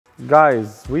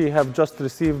Guys, we have just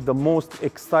received the most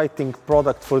exciting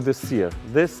product for this year.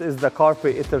 This is the Carpe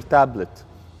Iter tablet.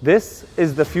 This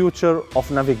is the future of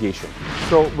navigation.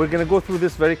 So we're going to go through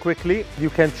this very quickly.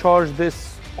 You can charge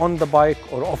this on the bike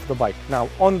or off the bike. Now,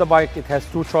 on the bike, it has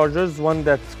two chargers, one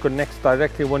that connects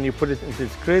directly when you put it into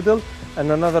its cradle,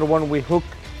 and another one we hook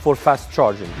for fast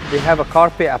charging. They have a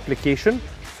Carpe application.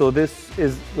 So this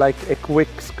is like a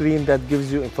quick screen that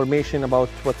gives you information about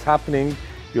what's happening,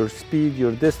 your speed,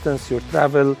 your distance, your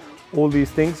travel, all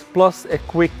these things, plus a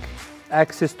quick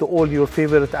access to all your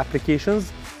favorite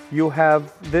applications. You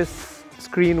have this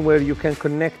screen where you can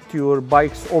connect your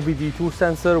bike's OBD2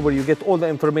 sensor, where you get all the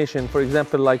information, for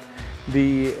example, like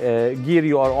the gear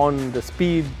you are on, the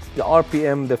speed, the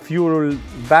RPM, the fuel,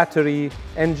 battery,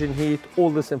 engine heat, all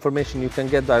this information you can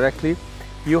get directly.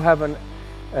 You have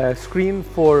a screen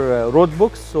for road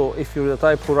books, so if you're the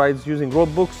type who rides using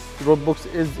road books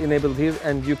is enabled here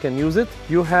and you can use it.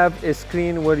 You have a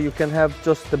screen where you can have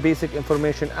just the basic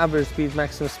information, average speed,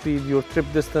 maximum speed, your trip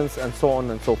distance, and so on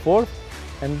and so forth.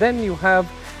 And then you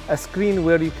have a screen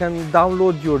where you can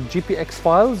download your GPX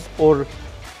files or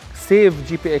save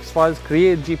GPX files,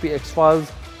 create GPX files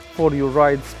for your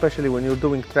rides, especially when you're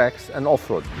doing tracks and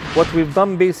off-road. What we've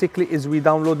done basically is we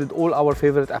downloaded all our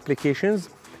favorite applications.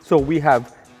 So we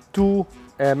have two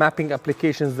mapping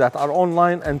applications that are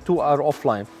online and two are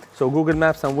offline. So Google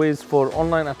Maps and Waze for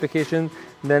online application,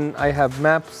 then I have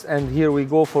Maps, and here we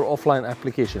go for offline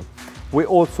application. We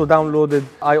also downloaded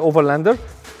iOverlander,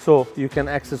 so you can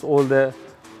access all the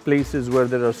places where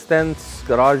there are stands,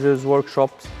 garages,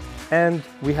 workshops, and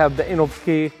we have the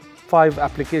InnovK5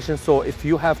 application. So if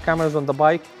you have cameras on the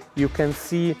bike, you can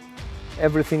see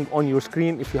everything on your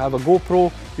screen. If you have a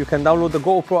GoPro, you can download the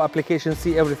GoPro application,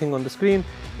 see everything on the screen.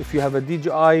 If you have a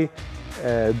DJI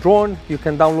drone, you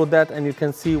can download that and you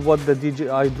can see what the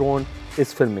DJI drone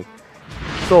is filming.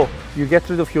 So you get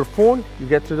rid of your phone, you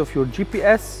get rid of your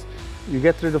GPS, you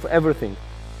get rid of everything.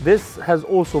 This has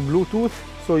also Bluetooth,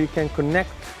 so you can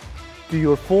connect to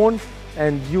your phone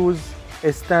and use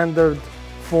a standard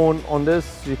phone on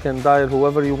this. You can dial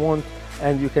whoever you want,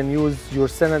 and you can use your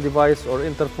Sena device or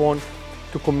Interphone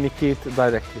to communicate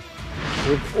directly.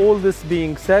 With all this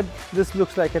being said, this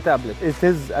looks like a tablet. It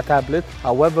is a tablet,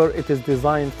 however, it is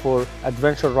designed for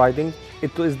adventure riding.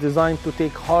 It is designed to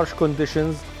take harsh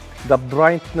conditions. The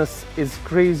brightness is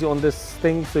crazy on this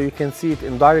thing, so you can see it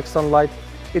in direct sunlight.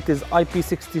 It is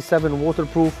IP67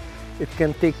 waterproof. It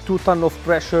can take 2 tons of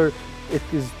pressure. It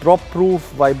is drop-proof,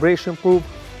 vibration-proof.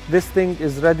 This thing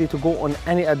is ready to go on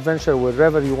any adventure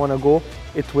wherever you want to go.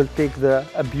 It will take the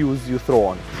abuse you throw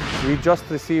on it. We just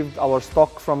received our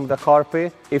stock from the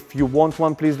Carpe. If you want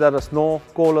one, please let us know,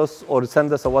 call us or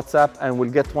send us a WhatsApp and we'll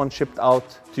get one shipped out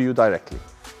to you directly.